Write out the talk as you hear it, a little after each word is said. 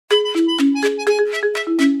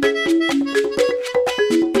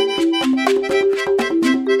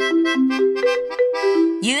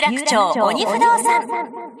楽町鬼不動産。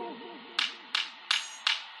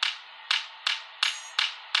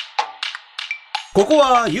ここ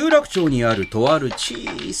は有楽町にあるとある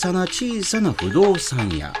小さな不動産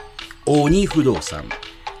屋、鬼不動産。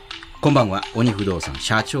こんばんは、鬼不動産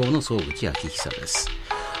社長の総口昭久です。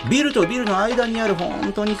ビルとビルの間にある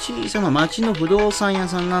本当に小さな町の不動産屋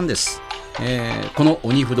さんなんです。この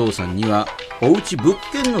鬼不動産にはおうち物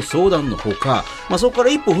件の相談のほか、そこから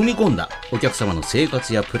一歩踏み込んだお客様の生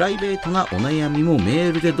活やプライベートなお悩みもメ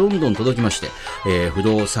ールでどんどん届きまして、不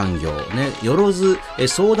動産業ね、よろず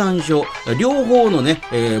相談所両方のね、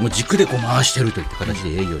もう軸でこう回してるといった形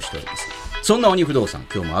で営業しております。そんな鬼不動産、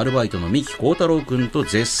今日もアルバイトの三木幸太郎くんと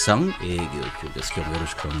絶賛営業中です。今日もよろ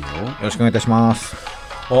しくお願いします。よろしくお願いいたします。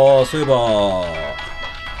そういえば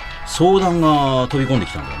相談が飛び込んで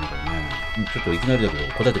きたんだよね、これね。ちょっといきなりだけ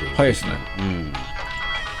ど答えてくれる？早いですね。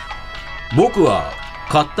僕は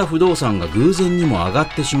買った不動産が偶然にも上が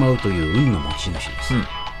ってしまうという運の持ち主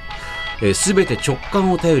です。すべて直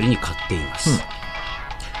感を頼りに買っています。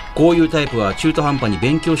こういうタイプは中途半端に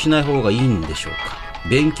勉強しない方がいいんでしょうか。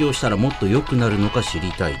勉強したらもっと良くなるのか知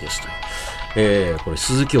りたいですという、これ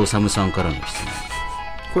鈴木治さんからの質問。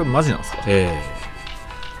これマジなんですか？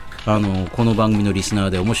この番組のリスナー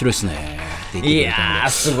で面白いっすねって言ってくれたんで。いやー、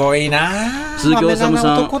すごいな。鈴木治さ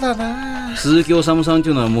ん、鈴木治さんって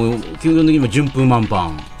いうのはもう基本的にも順風満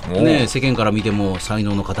帆ね、世間から見ても才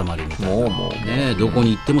能の塊みたいなね、どこ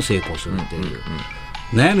に行っても成功するっていう、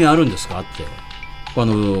悩みあるんですかって。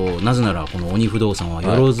なぜならこの鬼不動産は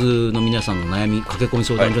よろずの皆さんの悩み駆け込み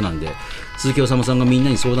相談所なんで、鈴木治さんがみん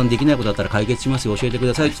なに相談できないことだったら解決しますよ、教えてく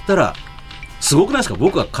ださいって言ったら、すごくないですか？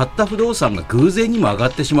僕が買った不動産が偶然にも上が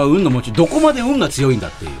ってしまう運の持ち、どこまで運が強いんだ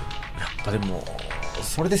っていう。やっぱでも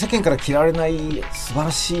それで世間から嫌われない素晴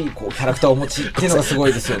らしいキャラクターをお持ちっていうのがすご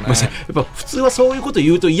いですよね。やっぱ普通はそういうこと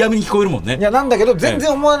言うと嫌味に聞こえるもんね。いや、なんだけど全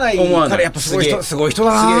然思わないからやっぱすごい人だな、すげ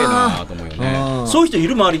えなと思うよね。そういう人い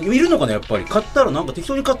る、周りにいるのかね。やっぱり買ったらなんか適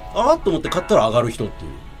当にと思って買ったら上がる人ってい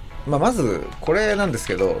う。まずこれなんです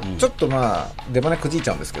けど、ちょっと出花くじいち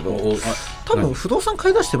ゃうんですけど、多分不動産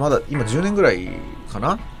買い出してまだ今10年ぐらいか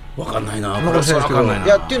な。分かんないな。これ分かんないな。い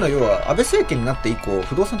や、っていうのは要は安倍政権になって以降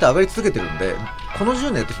不動産って上がり続けてるんで、この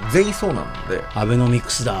10年って全員そうなので、アベノミ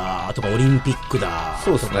クスだとかオリンピックだ。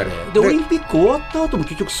そうですね。でオリンピック終わった後も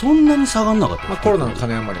結局そんなに下がんなかった。コロナの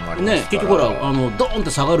金余りもありますから、結局ほらドーンっ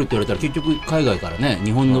て下がるって言われたら結局海外からね、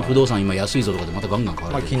日本の不動産今安いぞとかでまたガンガン買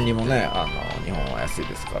われてる。金利もね、日本は安い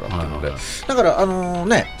ですからっていうので、だから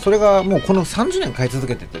それがもうこの30年買い続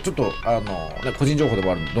けてて、ちょっと個人情報で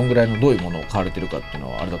もあるどんぐらいのどういうものを買われてるかっていう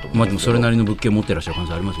のはあれだと思うんですけど、でもそれなりの物件持ってらっしゃる可能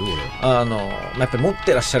性ありますよ。やっぱり持っ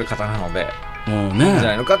てらっしゃる方なのでいいんじゃ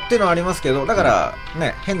ないのかっていうのはありますけど、だから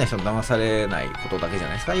ね、変な人に騙されないことだけじゃ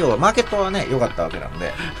ないですか。要はマーケットはね良かったわけなん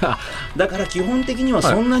でだから基本的には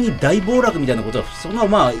そんなに大暴落みたいなことはそんな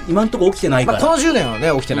今のところ起きてないから、この10年は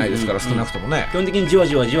ね起きてないですから、少なくともね基本的にじわ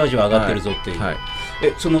じわ上がってるぞっていう、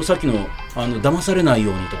そのさっきの騙されない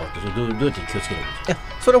ようにとかってどうやって気をつけるんですか？いや、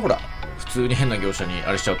それはほら普通に変な業者に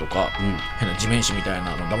あれしちゃうとか、変な地面師みたい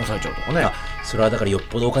なの騙されちゃうとかね。それはだからよっ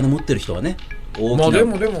ぽどお金持ってる人はね、大きなで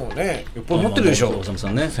もね、よっぽど持ってるでしょ、おさむさ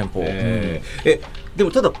んね、先方。で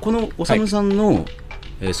もただこのおさむさんの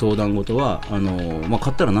相談事は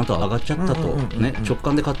買ったらなんと上がっちゃったとね、直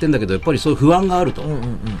感で買ってんだけどやっぱりそういう不安があると、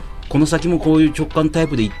この先もこういう直感タイ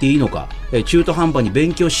プでいっていいのか、中途半端に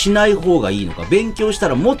勉強しない方がいいのか、勉強した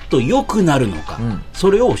らもっと良くなるのか、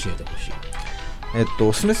それを教えてほしい。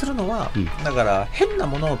おすすめするのは、だから変な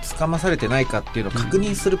ものをつかまされてないかっていうのを確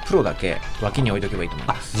認するプロだけ脇に置いとけばいいと思い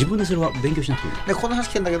ます。自分でそれは勉強しなくていいで、こんな話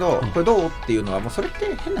来てんだけど、これどうっていうのはもうそれっ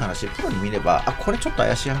て変な話、プロに見ればこれちょっと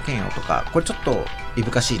怪しい案件よとか、これちょっとい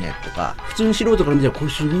ぶかしいねとか、普通に素人から見たらこ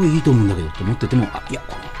れすごいいいと思うんだけどって思ってても、いや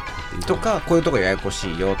これとか、こういうとこややこ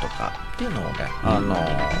しいよとかっていうのをね、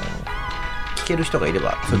聞ける人がいれ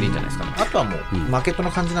ばそれでいいんじゃないですかね。あとはもう、マーケット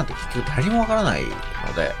の感じなんて結局誰にもわからないの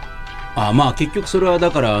で、結局それは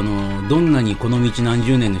だからどんなにこの道何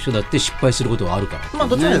十年の人だって失敗することはあるから、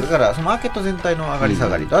どっちらかだからそのマーケット全体の上がり下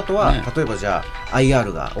がりと、あとは、例えばじゃあ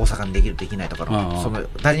IR が大阪にできるできないとかの、その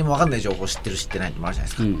誰にも分かんない情報を知ってる知ってないってもあるじゃな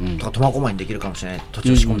いですか、とか苫小牧にできるかもしれない土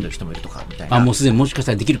地を仕込んでる人もいるとかみたいな、もうすでにもしかし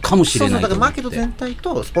たらできるかもしれない。だからマーケット全体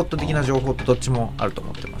とスポット的な情報ってどっちもあると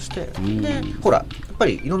思ってまして、でほらやっぱ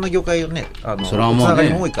りいろんな業界をねつながり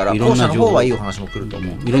も多いから、後者の方はいいお話も来ると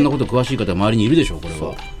思う。いろんなこと詳しい方は周りにいるでしょう、これ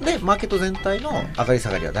は。でマーケット全体の上がり下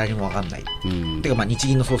がりは誰にも分かんない、てか日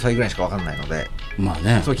銀の総裁ぐらいしか分かんないので、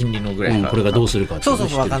そう金利のぐらいこれがどうするかってそう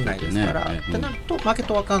分かんないですから、ってなるとマーケッ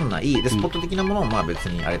ト分かんないで、スポット的なものを別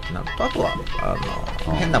にあれってなると、あとは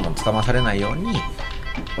変なものつかまされないように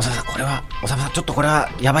おさむさんこれはおさむさんちょっとこれは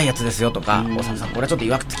やばいやつですよとか、おさむさんこれはちょっとい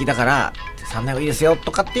わくつきだから3年はいいですよ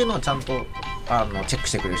とかっていうのをちゃんとチェック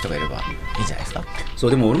してくれる人がいればいいんじゃないですか。そう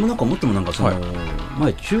でも俺もなんか思ってもなんか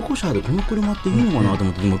前中古車でこの車っていいのかなと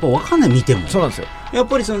思って、でもやっぱ分かんない見ても。そうなんですよ。やっ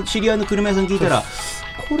ぱりその知り合いの車屋さん聞いたら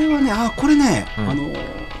これはねこれね、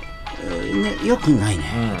よくないね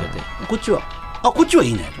って言って、こっちはい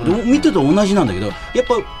いね、見てと同じなんだけど、やっ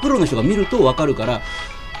ぱプロの人が見ると分かるから、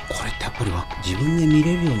これってやっぱり自分で見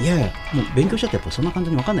れるように、もう勉強しちゃってやっぱそんな簡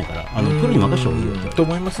単に分かんないから、プロに任せた方がいいよと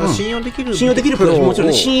思います。信用できるプロもちろ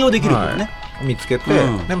ん信用できるプロね、見つけて、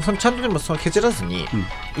でもちゃんとでもケチらずに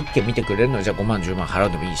一件見てくれるのはじゃあ5万10万払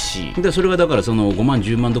うでもいいし、でそれがだからその5万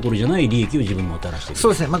10万どころじゃない利益を自分ももたらしている。そ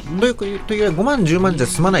うですね、どういうという5万10万じゃ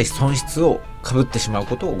済まない損失をかぶってしまう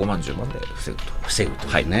ことを5万10万で防ぐと。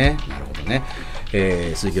はいね、なるほどね。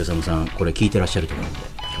鈴木治さんこれ聞いてらっしゃると思うんで、いい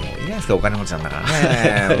じゃないですか、お金持ちなんだか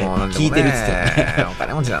らねもう聞いてるっつってねお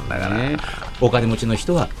金持ちなんだからね。お金持ちの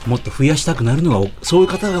人はもっと増やしたくなるのが、そういう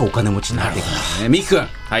方がお金持ちになっていくんですね。ミキ君、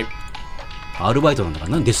はい、アルバイトなんだか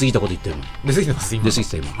ら何出過ぎたこと言ってるの。出過ぎてます今。出過ぎ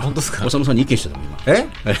てた今。本当ですか。おさむさんに意見してたの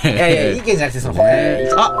今。いや意見じゃなくてそのいいで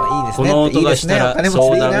すね。この音がしたら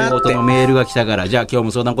相談事のメールが来たから、じゃあ今日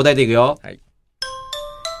も相談答えていくよ。はい。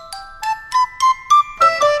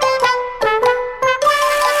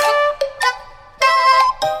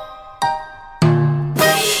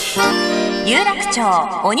有楽町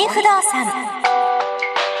鬼不動産。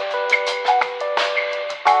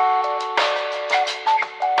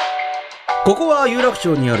ここは有楽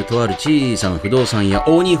町にあるとある小さな不動産屋、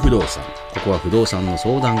鬼不動産。ここは不動産の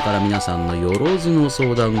相談から皆さんのよろずの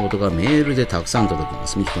相談事がメールでたくさん届きま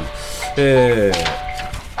す。みきくん、こうい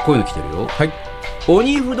うの来てるよ。はい。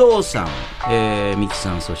鬼不動産、みき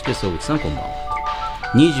さん、そして総口さん、こんばんは。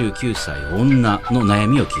29歳女の悩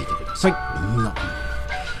みを聞いてください。女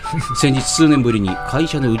先日数年ぶりに会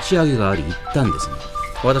社の打ち上げがあり行ったんですが、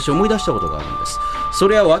私思い出したことがあるんです。そ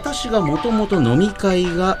れは私がもともと飲み会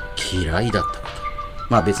が嫌いだったこ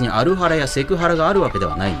と。別にアルハラやセクハラがあるわけで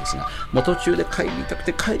はないんですが、もう途中で帰り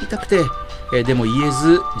たくて、でも言え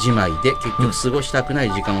ず自前で結局過ごしたくない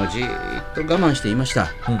時間をじーっと我慢していました、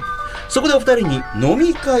そこでお二人に飲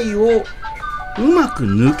み会をうまく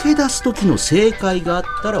抜け出す時の正解があっ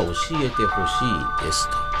たら教えてほしいです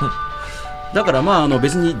と、だから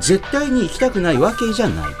別に絶対に行きたくないわけじゃ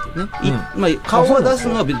ないっていうね、顔を出す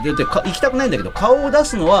のは行きたくないんだけど、顔を出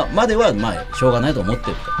すのはまではしょうがないと思っ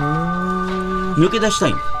てると。抜け出した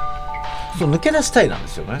いんだ。そう、抜け出したいなんで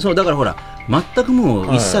すよね。そうだからほら、全くも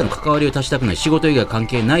う一切の関わりを断ちたくない、仕事以外関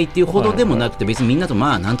係ないっていうほどでもなくて、別にみんなと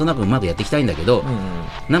なんとなくうまくやっていきたいんだけど、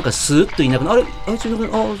なんかスーッといなくなる、あいついなくな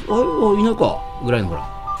る、いないかぐらいのほら、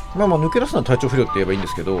抜け出すのは体調不良って言えばいいんで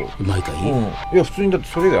すけど、毎回、いや普通にだって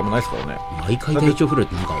それ以外あんまないですからね。毎回体調不良っ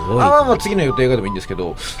てなんか次の予定がでもいいんですけ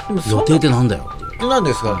ど、予定ってなんだよなん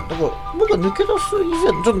ですか。だから僕は抜け出す以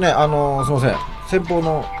前ちょっとね、すいません、先方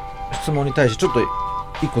の質問に対してちょっと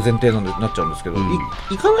一個前提なんでなっちゃうんですけど、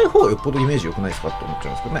行かない方がよっぽどイメージ良くないですかって思っちゃ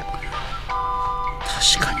うんですけどね。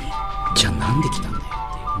確かに。じゃあなんで来たんだよ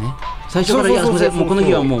っていうね。最初からいやすみません、もうこの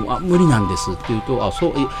日はもう無理なんですって言うと、そ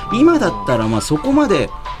う今だったらそこまで。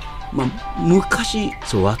昔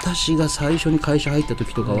私が最初に会社入った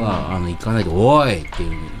時とかは、行かないでおいってい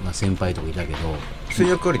う、先輩とかいたけど、そうい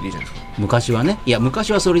う役割でいいじゃないですか。昔はね、いや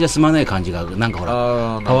昔はそれじゃ済まない感じが、なんかほら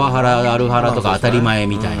パワハラアルハラとか当たり前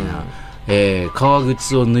みたいな、革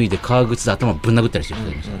靴を脱いで革靴で頭ぶん殴ったりしてる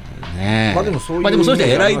人いましたね。でもそういう人は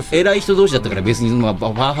偉い人同士だったから別にパ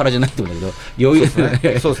ワハラじゃないってことだけど、余裕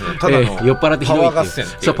そうですね、ただの酔っ払ってひどいっ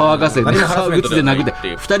ていうパワー合戦で革靴で殴って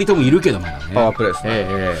2人ともいるけどまだね、パワープレイですね。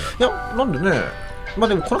いやなんでね、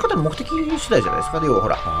でもこの方の目的次第じゃないですか。要はほ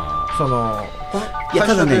らいや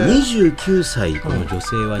ただね、29歳この女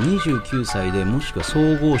性は29歳で、もしくは総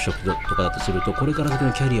合職とかだとすると、これから先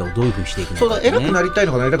のキャリアをどういうふうにしていくのか、そうだ、偉くなりたい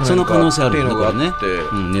のかなりたくないのか、その可能性あるんだからね、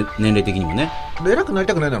年齢的にもね。偉くなり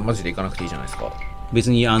たくないならマジで行かなくていいじゃないですか。別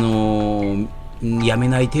にやめ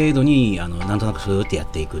ない程度になんとなくスーッてやっ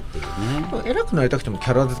ていくっていうね。偉くなりたくてもキ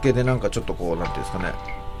ャラ付けでなんかちょっとこうなんていうんですかね、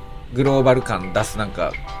グローバル感出すなん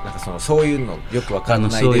かそういうのよくわかん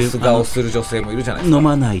ないですがをする女性もいるじゃないですか。飲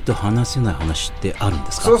まないと話せない話ってあるん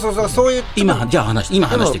ですか。そういう今話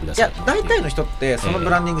してください。いや大体の人ってそのブ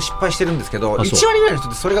ランディング失敗してるんですけど、1割ぐらいの人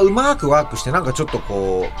ってそれがうまくワークして、なんかちょっと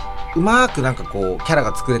こううまくなんかこうキャラ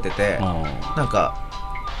が作れてて、なんか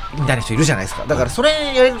みたいな人いるじゃないですか。だからそ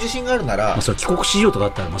れやれる自信があるなら、それ帰国子女とか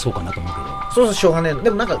だったらそうかなと思うけど、そうしょうがねえ。で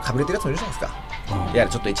もなんかかぶれてるやつもいるじゃないですか。いや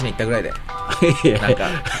ちょっと1年行ったぐらいでなんか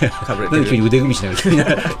かぶれてる。なんで急に腕組みしな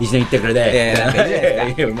がら一緒に行ってくれて。なんかいいじゃな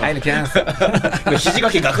いですか。ああいうの嫌なんですよ。肘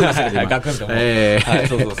掛けガクンですけどガクンと思う。はい、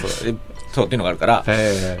そうっていうのがあるから。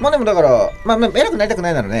まあでもだから、偉くなりたく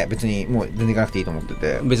ないならね、別にもう全然行かなくていいと思って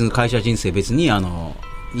て。別に会社人生別にや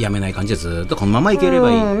めない感じでずっとこのままいければ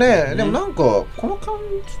いい。ね。でもなんかこの感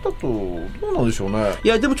じだとどうなんでしょうね。い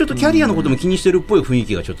やでもちょっとキャリアのことも気にしてるっぽい雰囲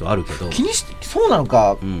気がちょっとあるけど。気にしてそうなの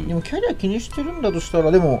か。でもキャリア気にしてるんだとした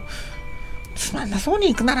らでもつまんなそうに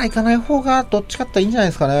行くなら行かない方がどっちかっていいんじゃない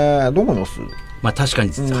ですかね。どう思います？まあ確か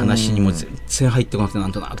に話にも全然入ってこなくてな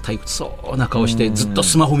んとなく退屈そうな顔してずっと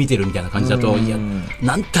スマホ見てるみたいな感じだといや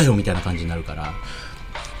なんだよみたいな感じになるから。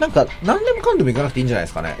なんか何でもかんでもいかなくていいんじゃないで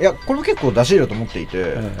すかね。いやこれも結構出し入れだと思ってい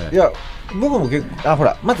て、いや僕も結構ほ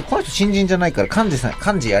らまずこの人新人じゃないから幹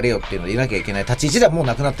事やれよっていうのでいなきゃいけない立ち位置ではもう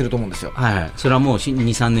なくなってると思うんですよ。はい、それはもう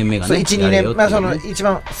 2,3 年目がね。1、2年、まあその一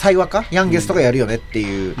番最若ヤンゲストがやるよねって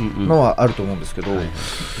いうのはあると思うんですけど、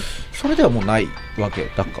それではもうないわけ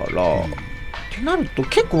だから、ってなると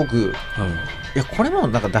結構僕、いやこれも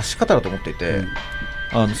なんか出し方だと思っていて。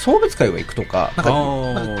送別会は行くとか、なんか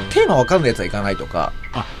テーマわかんないやつは行かないとか、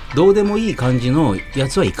どうでもいい感じのや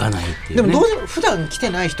つは行かないっていう、ね、でも普段来て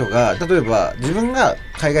ない人が例えば自分が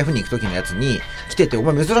海外赴に行く時のやつに来ててお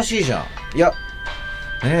前珍しいじゃん、いや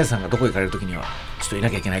何々さんがどこ行かれる時にはちょっといな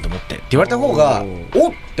きゃいけないと思ってって言われた方がお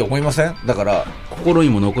って思いません？だから心に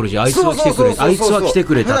も残るし、あいつは来てくれた、あいつは来て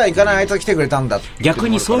くれた、普段行かないあいつは来てくれたんだって。逆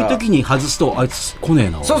にそういう時に外すとあいつ来ねえ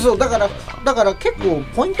な。そうだから結構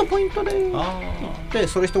ポイントで行って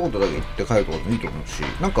それ一言だけ言って帰るとかもいいと思うし、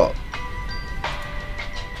なんか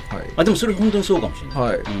でもそれ本当にそうかもしれない。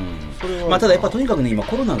はい。それはただやっぱとにかくね今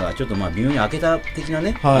コロナがちょっと微妙に明けた的な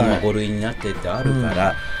ね、5類になってってあるか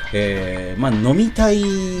ら、飲みたい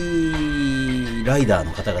ライダー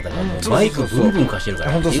の方々がもうバイクブンブン貸してるか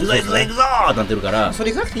ら、行くぞ行くぞ行くぞーってなってるから、そ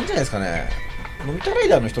れ行かなくていいんじゃないですかね。飲みたいライ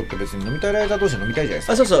ダーの人って別に飲みたいライダー同士で飲みたいじゃないで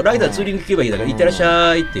すか。そうライダーツーリング行けばいいだから行ってらっし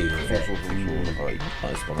ゃいっていう。だからいいんじゃな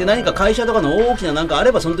いですかね。で何か会社とかの大きななんかあ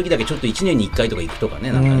ればその時だけちょっと1年に1回とか行くとか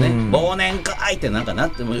ね、なんかね忘年会ってなんかなっ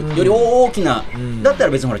てもより大きなだったら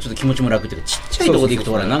別にほらちょっと気持ちも楽っていうか、ちっちゃいところで行く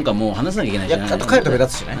とほらなんかもう話さなきゃいけないじゃない。あと帰ると目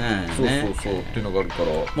立つしね。そうっていうのがあるから、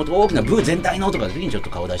もっと大きな部全体のとかの時にちょっと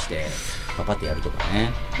顔出してパパってやるとかね。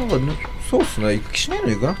なんかそうっすね、行く気しないの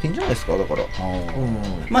に行かなくていいんじゃないですか。だから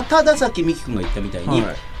たださっきミキ君が言ったみたいに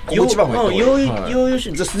全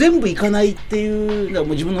部行かないっていうもう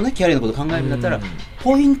自分のねキャリアのこと考えるんだったら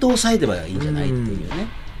ポイントを押さえればいいんじゃないっていうね。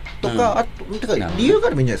とかあとてか理由が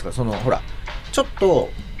あればいいんじゃないですか。そのほらちょっと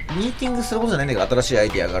ミーティングすることじゃないんだけど新しいアイ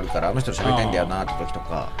ディアがあるからあの人と喋りたいんだよなって時と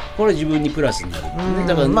か、これ自分にプラスになるっていうね。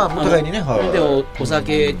だからお互いにね。でお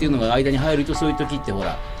酒っていうのが間に入るとそういう時ってほ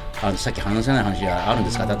らさっき話せない話があるん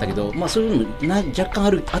ですかだったけど、そういうの若干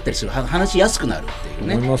あったりする、話しやすくなるっていう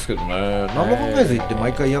ね。思いますけどね。何も考えず行って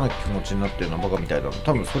毎回嫌な気持ちになってるのはバカみたいなの、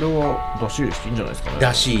多分それは出し入れしていいんじゃないですかね。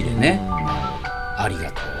出し入れね。あり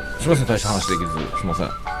がとう。すみません、大した話できずすみません。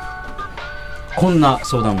こんな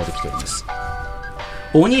相談ができております。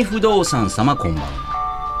鬼不動産様こんばんは。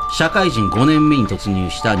社会人5年目に突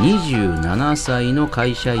入した27歳の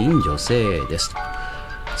会社員女性です。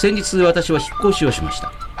先日私は引っ越しをしまし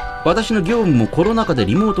た。私の業務もコロナ禍で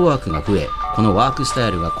リモートワークが増え、このワークスタ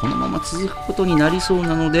イルがこのまま続くことになりそう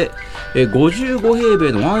なので、55平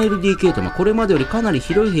米の 1LDK とこれまでよりかなり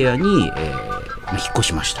広い部屋に、引っ越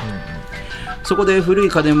しました。そこで古い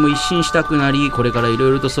家電も一新したくなり、これからいろ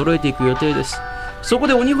いろと揃えていく予定です。そこ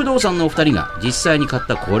で鬼不動産のお二人が実際に買っ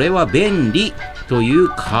たこれは便利という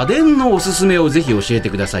家電のおすすめをぜひ教え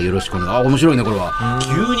てください。よろしくお願いします。面白いねこれは。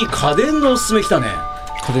急に家電のおすすめ来たね。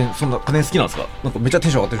そんな家電好きなんですか。なんかめっちゃテ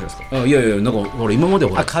ンション上がってるじゃないですか。いやなんかほら今まで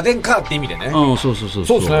ほら家電かって意味でね。そうです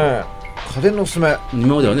ね。家電のおすすめ。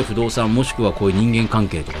今まではね不動産もしくはこういう人間関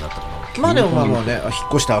係とかだったから。でもね引っ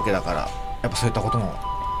越したわけだからやっぱそういったことも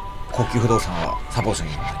高級不動産はサポート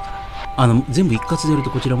になったりから全部一括でやる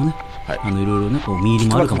とこちらもね、いろいろねこう見入り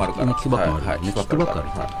もあるかも、キックバックもあるからね。キックバックある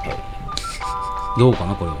からどうか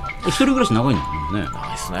なこれは。一人暮らし長いんだもんね。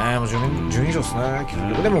長いっすね。もう10年以上っすね。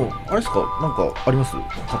でもあれですか、なんかあります？こ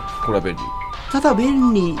れは便利。ただ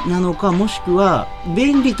便利なのかもしくは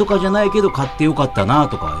便利とかじゃないけど買ってよかったな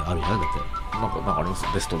とかあるじゃん。だってなんかあります？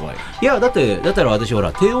ベストバイ。いやだったら私ほ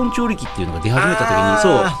ら低温調理器っていうのが出始めた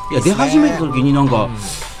時に出始めた時になんか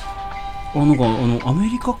アメ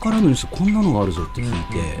リカからのニュースこんなのがあるぞって聞い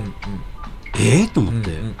てと思っ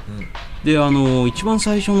てで一番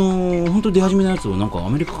最初の本当に出始めのやつをなんかア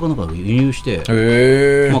メリカかなんか輸入して、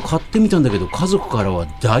まあ、買ってみたんだけど家族からは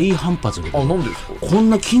大反発で、なんでですか？こ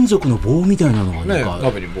んな金属の棒みたいなのがなんか、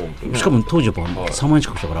鍋にボンってね、しかも当時やっぱ3万円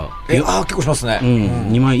近くしたから、結構しますね、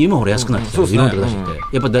2万円今ほら安くなってきたけど、いろんなとこ出してて、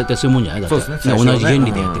やっぱ大体そういうもんじゃないだって、同じ原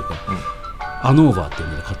理でやってるから、アノーバーっていう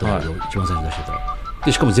ので買ったんだけど、一番最初に出してたら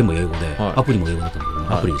でしかも全部英語で、アプリも英語だったんだけ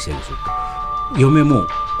ど、アプリで制御するって、嫁も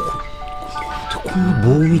こんな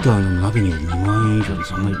棒みたいな鍋に2万円以上で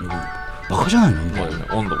3万円バカじゃないのみたい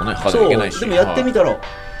な、温度もね肌でいけないし、でもやってみたら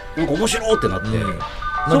なんか面白いってなって、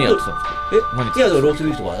何やってたんですか？いやロースト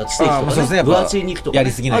ビーフとかステーキとかね、分厚い肉とか、や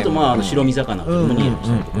りすぎない、あとまあ白身魚とかも煮えるし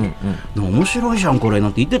たりとか、面白いじゃんこれな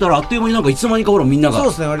んて言ってたら、あっという間になんかいつの間にかほらみんなが、そう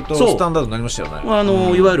ですね、割とスタンダードになりましたよ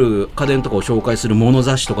ね。いわゆる家電とかを紹介する物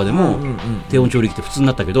雑誌とかでも低温調理器って普通に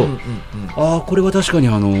なったけど、これは確かに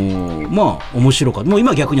まあ面白かった。もう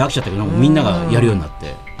今逆に飽きちゃったけど、みんながやるようになっ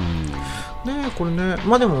て、これね、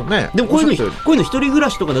まあでもね、でもこういうの一人暮ら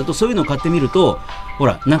しとかだとそういうのを買ってみると、ほ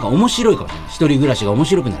らなんか面白いかもしれない。一人暮らしが面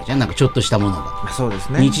白くなるじゃん、なんかちょっとしたものが。そうで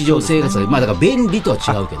すね。日常生活が、まあだから便利とは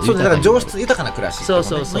違うけど、そうだから上質豊かな暮らし、そう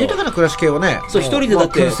そうそう、豊かな暮らし系はね、そう一人でだっ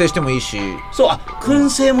て燻製してもいいし、そう燻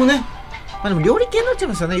製もね。まあでも料理系になっちゃい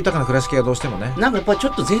ますよね、豊かな暮らし系はどうしてもね。なんかやっぱりちょ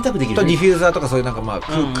っと贅沢できる、ディフューザーとかそういうなんかまあ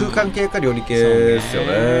空間系か料理系ですよ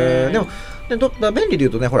ね。でも便利で言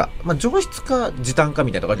うとね、ほら、まあ、上質か時短か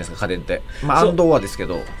みたいなとこあるじゃないですか、家電って。まあアンドはですけ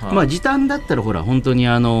ど、まあ時短だったらほら本当に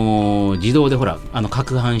自動でほら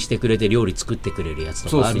攪拌してくれて料理作ってくれるやつ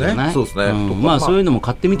とかあるじゃない。そうですね。まあそういうのも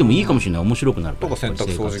買ってみてもいいかもしれない。面白くなるとか洗濯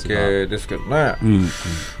掃除系ですけどね。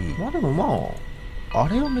まあでもまああ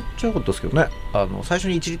れはめっちゃ良かったですけどね。最初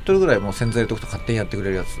に1リットルぐらいもう洗剤入れとくと勝手にやってく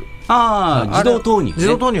れるやつ。自動投入、ね、自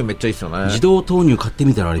動投入めっちゃいいっすよね。自動投入買って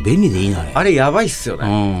みたらあれ便利でいいな。あれやばいっすよ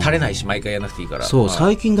ね、垂れないし毎回やらなくていいから。そう、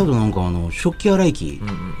最近だとなんか食器洗い機、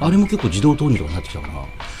あれも結構自動投入とかになってきたから、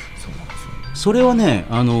それはね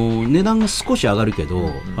値段が少し上がるけ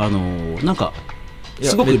ど、なんか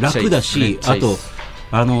すごく楽だし、あと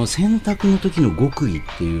洗濯の時の極意っ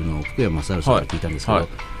ていうのを福山雅治さんから聞いたんですけど、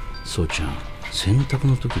そうちゃん洗濯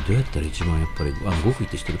の時どうやったら一番やっぱり極意っ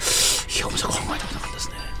て知ってる？いやごめんなさい、考えたことなかったです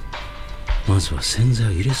ね。まずは洗剤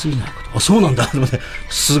を入れすぎないこと。そうなんだと思って、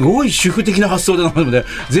すごい主婦的な発想だなと思って、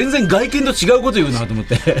全然外見と違うこと言うなと思っ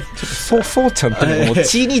て、そうちゃんってもう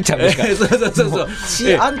ちー兄ちゃんでしかそうち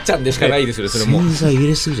ーあんちゃんでしかないですよね。それも洗剤入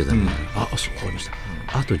れすぎちゃダメなの。そう、わかりまし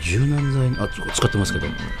た。あと柔軟剤使ってますけど、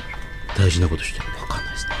大事なことしてる。わかん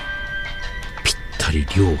ないですね。ぴったり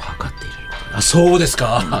量を測っている。そうです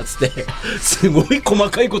かつってすごい細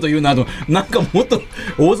かいこと言うなと、なんかもっと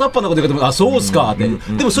大雑把なこと言うかと思って、そうですかって、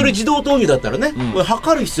でもそれ自動投入だったらね、これ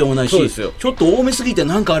測る必要もないし、ちょっと多めすぎて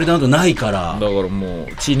なんかあれだなとないから、だからも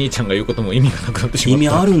うちー兄ちゃんが言うことも意味がなくなってしまった。意味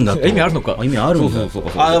あるんだと。意味あるのか。意味あるんだ。そ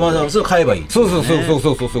う買えばいい。そうね。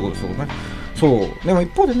そうでも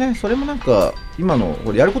一方でね、それもなんか今の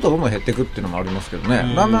これやることがどんどん減っていくっていうのもありますけど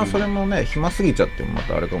ね、だんだんそれもね暇すぎちゃってもま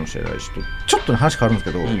たあれかもしれないし、ちょっとね話変わるん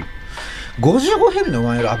ですけど、55平米の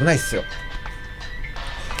ワンエル危ないっすよ。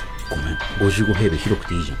ごめん、55平米広く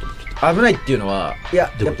ていいじゃんと思ってた。危ないっていうのは、い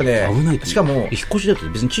ややっぱね、危ないって、しかも引っ越しだと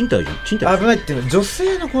別に賃貸じゃん。賃貸危ないっていうのは、女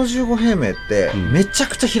性の55平米ってめちゃ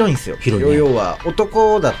くちゃ広いんですよ。広いね。要は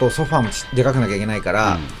男だとソファーもでかくなきゃいけないか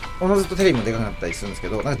ら、おのずとテレビもでかくなったりするんですけ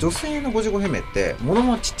ど、なんか女性の55平米って物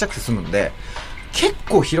もちっちゃくて済むんで結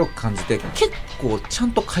構広く感じて、結構ちゃ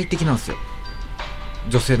んと快適なんですよ、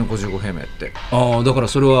女性の55平米って。だから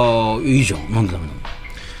それはいいじゃん。なんでダメなの？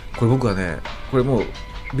これ僕はね、これもう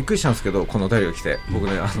びっくりしたんですけど、このお便りが来て、僕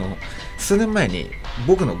ね数年前に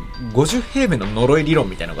僕の50平米の呪い理論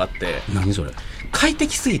みたいなのがあって。何それ？快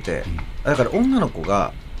適すぎて、だから女の子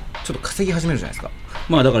がちょっと稼ぎ始めるじゃないですか。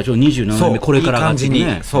まあだからちょっと27年目これから上がって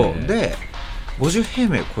ね。そうで50平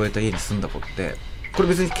米を超えた家に住んだ子って、これ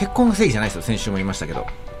別に結婚が正義じゃないですよ、先週も言いましたけど、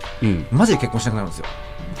マジで結婚しなくなるんですよ。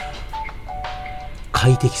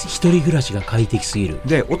快適、一人暮らしが快適すぎる。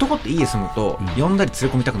で男って家住むと呼んだり連れ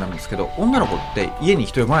込みたくなるんですけど、女の子って家に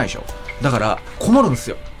人呼ばないでしょ。だから困るんです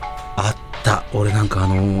よ。あった、俺なんか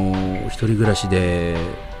一人暮らしで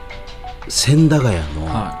千駄ヶ谷の、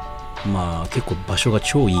まあ結構場所が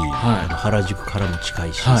超いい、原宿からも近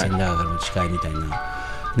いし、千駄ヶ谷からも近いみたいな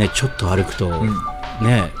ね、ちょっと歩くと、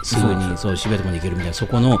ね、すぐにそう渋谷とかに行けるみたいな、そ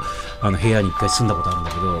この部屋に一回住んだことあるんだ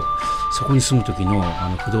けど、そこに住む時の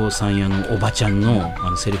不動産屋のおばちゃんの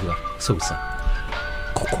セリフがすごくさ、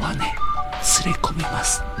ここはね連れ込めま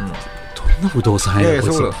す、どんな不動産やこ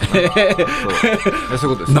いつ。そういう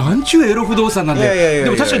ことです。なんちゅうエロ不動産なんで。で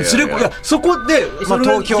も確かに連れ子、いやそこで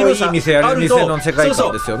東京いい店やる店の世界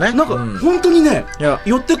観ですよね。なんか本当にね、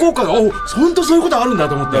寄ってこうかな、本当そういうことあるんだ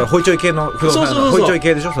と思って。ホイチョイ系の不動産、ホイチョイ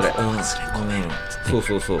系でしょそれ。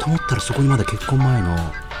そうと思ったらそこにまだ結婚前の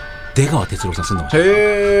出川哲朗さん住んでまし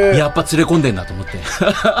た。やっぱ連れ込んでんだと思って。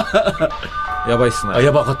やばいっすね。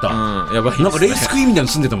やばかった。やばい。なんかレースクイーンみたいなの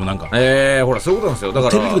住んでたもんなんか。ほらそういうことなんですよ。だか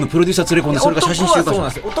らテレビ局のプロデューサー連れ込んでそれが写真集化。そうなん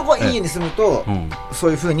ですよ。男はいい家に住むとそ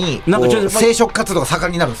ういう風に生殖活動が盛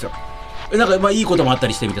んになるんですよ。なんかまあいいこともあった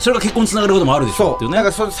りしてみたいな、それが結婚につながることもあるでしょっていうね。なん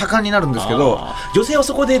かそれ盛んになるんですけど、女性は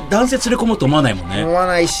そこで男性連れ込もうと思わないもんね。思わ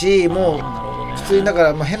ないし、もう普通にだか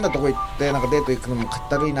らもう変なとこ行ってなんかデート行くのもかっ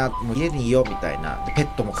たるいな、もう家にいようみたいな、でペ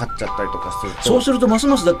ットも飼っちゃったりとかすると、そうするとます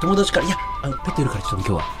ますだ友達からいやペットいるからちょっと今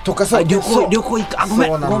日はとか、そう旅行行く、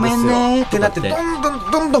ごめんねってなって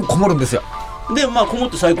どんどんこもるんですよ。でまあこもっ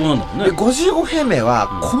て最高なんだもんね。で55平米は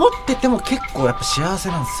こもってても結構やっぱ幸せ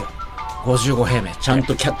なんですよ。55平米ちゃん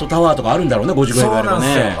とキャットタワーとかあるんだろうね。55平米あればね。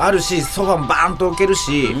そうなんですよ。あるしソファもバーンと置ける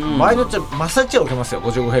し、場合によっちゃマッサージチェア置けますよ。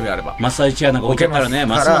55平米あればマッサージチェアなんか置けたらね、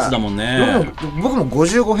ますますだもんね。僕も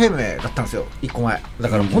55平米だったんですよ1個前だ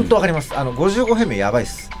から本当わかります。55平米やばいっ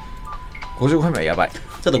す。55平米はやばい。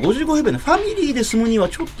ただ55平米のファミリーで住むには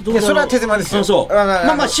ちょっとどうだろう。それは手狭ですよ。そう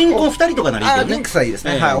まあ新婚2人とかならいいけどね。リンクさいいです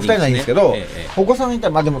ね。はい、お二人ならいいんですけど、お子さんいた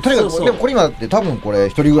らまあでもとにかくでもこれ今だって多分これ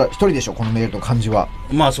一人でしょこのメールの感じは。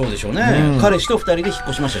まあそうでしょうね。彼氏と2人で引っ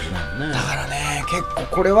越しましたしね。だからね結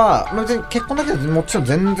構これは別に結婚だけでもちろん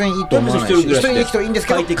全然いいと思わないし、一人で来てもいいんです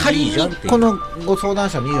けど、仮にこのご相談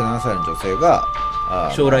者27歳の女性が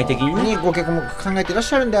将来的にご結婚も考えていらっ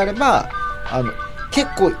しゃるんであれば結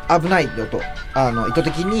構危ないよと意図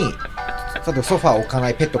的に例えばソファー置かな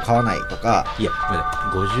い、ペット飼わないとか。いや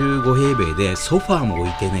55平米でソファーも置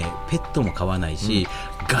いてね、ペットも飼わないし、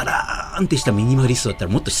ガラーンってしたミニマリストだった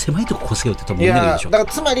らもっと狭いとこ越せよって多分みんな言うでしょ。だか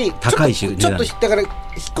らつまり高いしちょっとだから引っ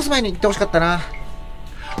越す前に言ってほしかったな。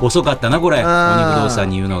遅かったなこれ、鬼不動産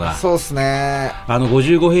に言うのが。そうですね。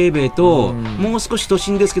55平米と、もう少し都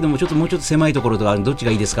心ですけどももうちょっと狭いところとかどっち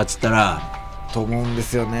がいいですかっつったらと思うんで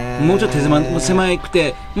すよね。もうちょっと狭く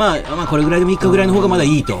て、まあこれぐらいでもいいかぐらいの方がまだ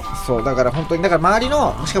いいと。そうだから本当にだから周り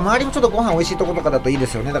のしかも周りもちょっとご飯美味しいところとかだといいで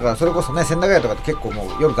すよね。だからそれこそね千駄ヶ谷とかって結構も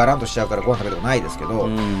う夜ガランとしちゃうからご飯食べるとこないですけど、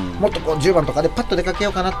もっとこう10番とかでパッと出かけ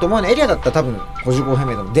ようかなと思うようなエリアだったら多分55平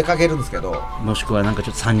米でも出かけるんですけど、もしくはなんかち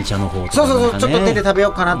ょっと三茶の方とか、そうちょっと出て食べ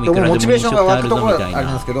ようかなって思うモチベーションが湧くところがある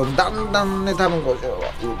んですけど、だんだんね多分50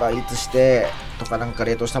はウーバーイーツしてとかなんか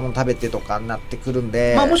冷凍したもの食べてとかになってくるん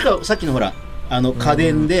で、まあもしくはさっきのほら家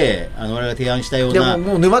電で我々が提案したような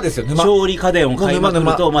もう沼ですよ。沼調理家電を買いまくる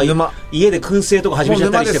と、家で燻製とか始めちゃ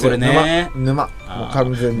ったりして、これね沼もう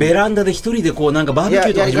完全にベランダで一人でこうなんかバーベキ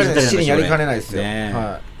ューとか始めちゃったり七輪やりかねないですよ。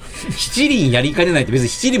七輪やりかねないって別に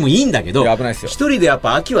七輪もいいんだけど、一人でやっ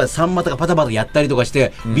ぱ秋はサンマとかパタパタやったりとかし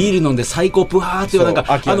てビール飲んで最高プハーっていうなんか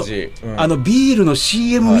ビールの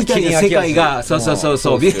CM みたいな世界がそ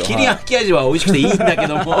うキリン秋味は美味しくていいんだけ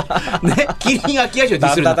どもね、キリン秋味はディ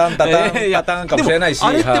スるでも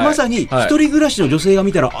あれってまさに一人暮らしの女性が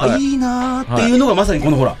見たらいいなーっていうのがまさに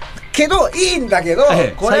このほらけどいいんだけど、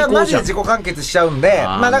これはマジで自己完結しちゃうんで、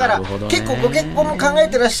まあだから結構ご結婚も考え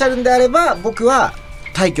てらっしゃるんであれば僕は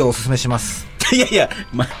退去をおすすめします。いや、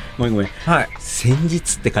ごめん、先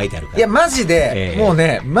日って書いてあるから。いやマジで、もう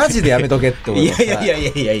ねマジでやめとけって思います。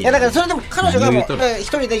いやだからそれでも彼女がもう一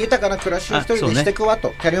人で豊かな暮らしを一人でしていくわと、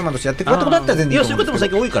キャリアウーマンとしてやっていくわってことだったら全然いい。そういうことも最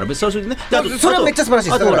近多いから別にそれでね。それはめっちゃ素晴らしい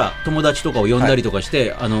です。あとほら友達とかを呼んだりとかし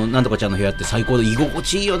てなんとかちゃんの部屋って最高で居心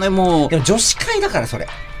地いいよね。もうでも女子会だからそれ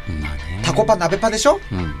タコパ鍋パでしょ。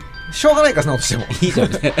しょうがないかそんなことしてもいいじゃ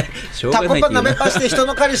んね。タコパ鍋パして人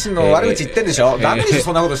の彼氏の悪口言ってんでしょ。ダメでしょ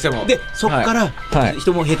そんなことしても。でそっから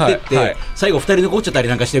人も減ってって最後2人残っちゃったり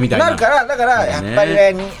なんかしてみたいな。だからやっぱり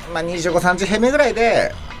ね25、30平米ぐらい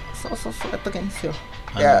でそうやっとけんですよ。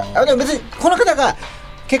いやでも別にこの方が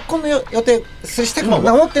結婚の予定したくも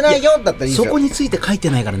思ってないよだったらいいですよ。そこについて書いて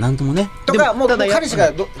ないからなんともね。とかもう彼氏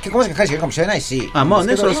が結婚式の彼氏がいるかもしれないし、まあ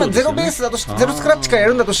ね今ゼロベースだとしてゼロスクラッチからや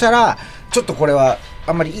るんだとしたらちょっとこれは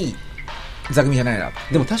あんまりいい座組じゃないな。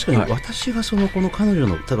でも確かに私がこの彼女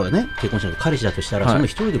の例えばね結婚した彼氏だとしたらその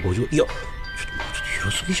一人で50いやちょっと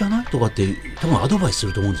広すぎじゃないとかって多分アドバイスす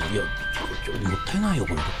ると思うんですよ。いやもったいないよ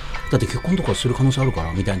このだって結婚とかする可能性あるか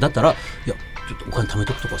らみたいな。だったらいやちょっとお金貯め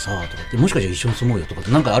とくとかさとかってもしかしたら一緒に住もうよとかっ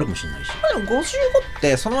てなんかあるかもしれないし。でも55っ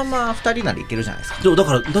てそのまま2人ならいけるじゃないですか。だ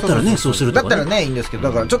ったらねそうするとかね。だったらねいいんですけど、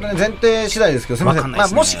だからちょっとね前提次第ですけどすみま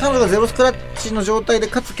せん。もし彼女がゼロスクラッチの状態で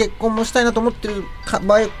かつ結婚もしたいなと思ってる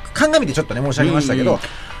場合鑑みてちょっとね申し上げましたけど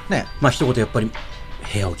ね。まあ一言やっぱり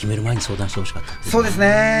部屋を決める前に相談してほしかった。そうです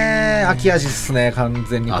ね。秋味っすね、完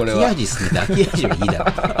全にこれは。秋味っすね。秋味はいいだろ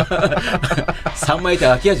3枚で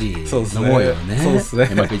秋味飲もうよね。そうですね。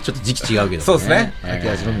ちょっと時期違うけどね。そうですね。秋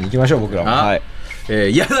味飲みに行きましょう、僕らも。はい。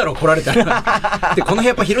嫌だろ来られたらでこの部屋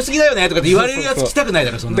やっぱ広すぎだよねとかって言われるやつ来たくない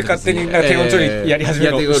だろそんなで勝手に低温調理やり始め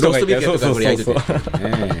るロストビーフとかこれ焼いて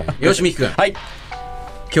てよしみきくん、はい、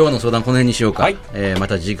今日の相談この辺にしようか、はい、ま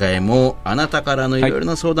た次回もあなたからのいろいろ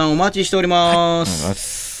な相談をお待ちしておりま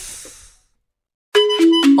す、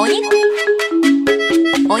はい、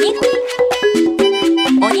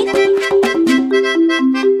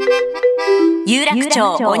有楽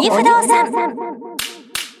町鬼不動産。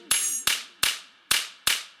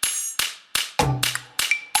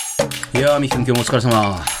いやーみきくん今日もお疲れ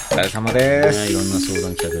様。お疲れ様です、いろんな相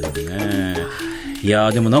談来たけれどね。いや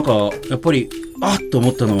ーでもなんかやっぱりあっと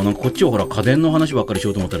思ったのはなんかこっちはほら家電の話ばっかりし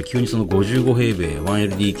ようと思ったら急にその55平米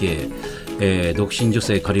 1LDK、独身女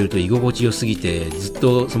性借りると居心地よすぎてずっ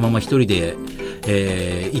とそのまま一人で、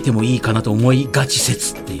いてもいいかなと思いがち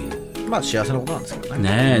説っていう。まあ幸せなことなんですけどね。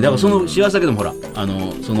ねえだからその幸せだけどもほら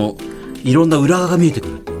そのいろんな裏側が見えてく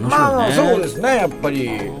るって面白いね。まあそうですねやっぱり。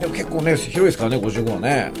でも結構ね広いですからね55は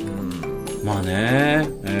ね、まあね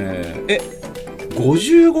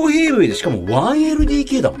55平米でしかも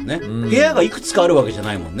 1LDK だもんね、部屋がいくつかあるわけじゃ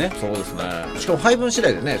ないもんね。そうですね。しかも配分次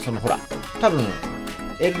第でねそのほら多分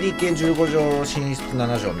LDK15 畳寝室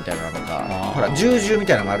7畳みたいなのかほら10畳み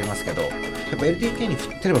たいなのもありますけどやっぱ LDK に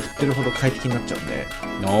振ってれば振ってるほど快適になっちゃうんで。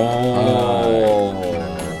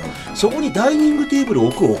そこにダイニングテーブルを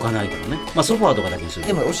置く置かないとね、まあ、ソファーとかだけにする。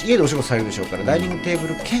でも家でお仕事されるでしょうからダイニングテーブ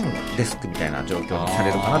ル兼デスクみたいな状況にさ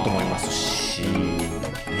れるかなと思いますし。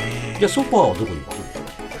じゃあソファーはどこに置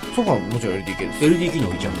く？ソファーはもちろん LDK です。 LDK に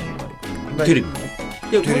置いちゃうんだ。テレビも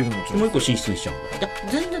テレビももう一個寝室にしちゃう。いや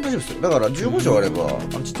全然大丈夫ですよ。だから15畳あれば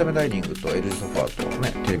ちっちゃめダイニングと L 字ソファーと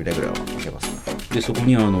ねテレビ台ぐらいは置けますね。でそこ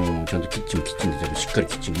にちゃんとキッチンでしっかり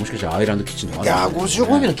キッチンもしかしたらアイランドキッチンとかある。いや55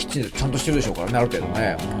平米のキッチンでちゃんとしてるでしょうからねある程度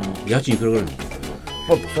ね。家賃いくらぐらいなの？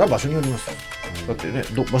まあそれは場所によります。だってね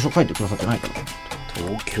場所書いてくださってないから。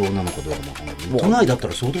東京なのかどうかも分からない。都内だった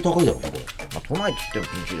ら相当高いだろうこれ。まあ、都内って言っ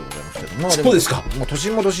てもピンキリでございますけど、まあ、そうですか。もう都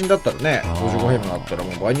心も都心だったらね55平米だったら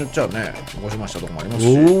もう場合によっちゃね50万したとこもあります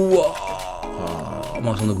し。うわ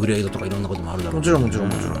まあそのグレードとかいろんなこともあるだろう。もちろ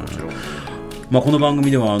ん。まあ、この番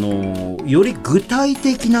組ではより具体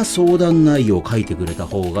的な相談内容を書いてくれた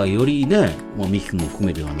方がよりねミキ君も含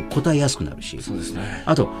めて答えやすくなるし。そうですね。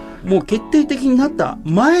あともう決定的になった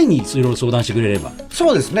前にいろいろ相談してくれれば。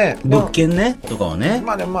そうですね。物件ねとかはね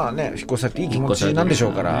まあね引っ越しされていい気持ちなんでし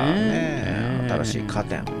ょうからね。新しいカー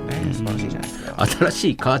テンね素晴らしいじゃないですか。新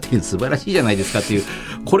しいカーテン素晴らしいじゃないですかっていう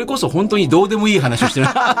これこそ本当にどうでもいい話をしてる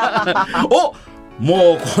お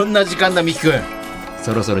もうこんな時間だミキ君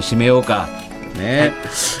そろそろ締めようかね。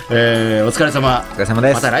お疲れ様。お疲れ様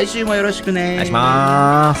です。また来週もよろしくね。お願いし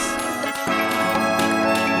ます。